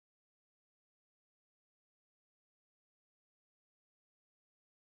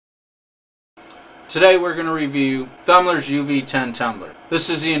Today we're going to review Thumler's UV-10 tumbler. This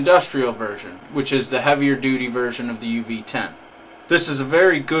is the industrial version, which is the heavier duty version of the UV-10. This is a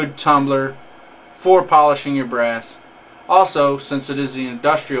very good tumbler for polishing your brass. Also, since it is the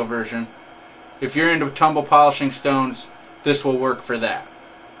industrial version, if you're into tumble polishing stones, this will work for that.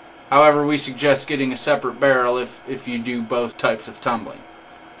 However, we suggest getting a separate barrel if you do both types of tumbling.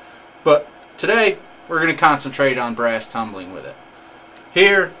 But today we're going to concentrate on brass tumbling with it.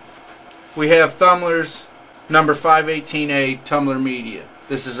 Here we have Thumler's number 518A tumbler media.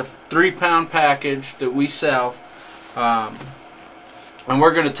 This is a 3-pound package that we sell, and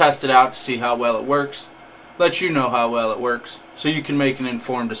we're going to test it out to see how well it works, let you know how well it works, so you can make an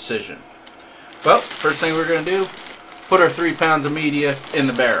informed decision. Well, first thing we're going to do, put our 3 pounds of media in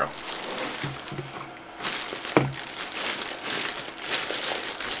the barrel.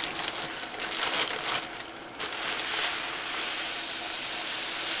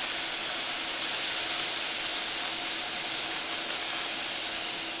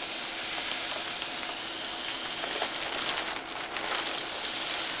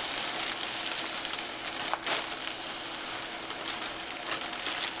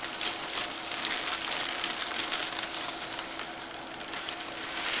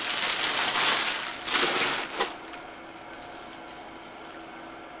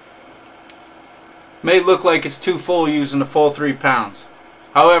 May look like it's too full using the full 3 pounds.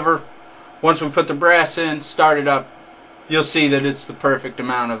 However, once we put the brass in, start it up, you'll see that it's the perfect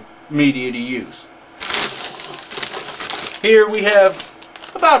amount of media to use. Here we have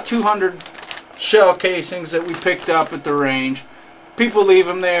about 200 shell casings that we picked up at the range. People leave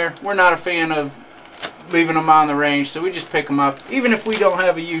them there. We're not a fan of leaving them on the range, so we just pick them up. Even if we don't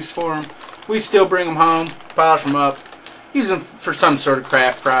have a use for them, we still bring them home, polish them up, use them for some sort of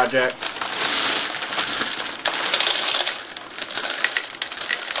craft project.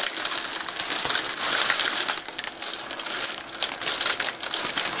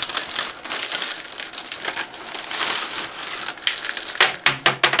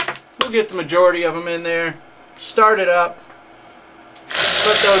 Get the majority of them in there, start it up,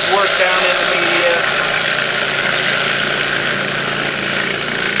 let those work down in the media.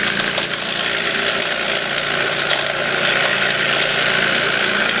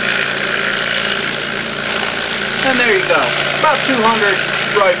 And there you go, about 200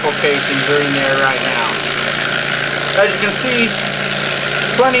 rifle casings are in there right now. As you can see,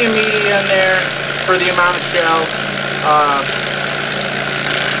 plenty of media in there for the amount of shells.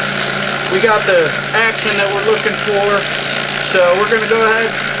 We got the action that we're looking for, so we're going to go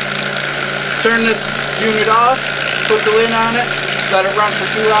ahead, turn this unit off, put the lid on it, let it run for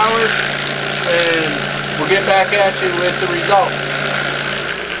 2 hours, and we'll get back at you with the results.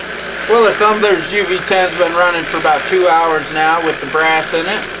 Well, the Thumler's UV-10's been running for about 2 hours now with the brass in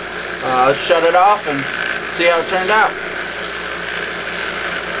it. Let's shut it off and see how it turned out.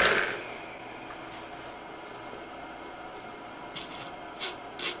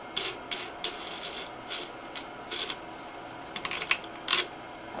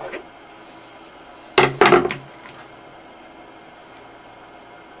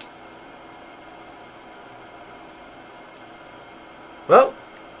 Well,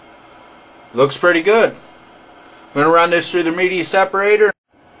 looks pretty good. I'm going to run this through the media separator.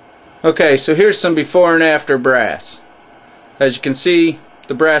 Okay, so here's some before and after brass. As you can see,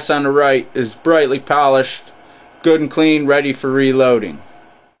 the brass on the right is brightly polished, good and clean, ready for reloading.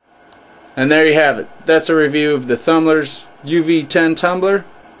 And there you have it. That's a review of the Thumler's UV-10 tumbler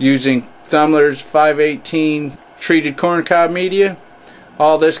using Thumler's 518 treated corncob media.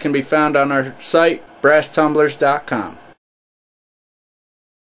 All this can be found on our site, RockTumbler.com.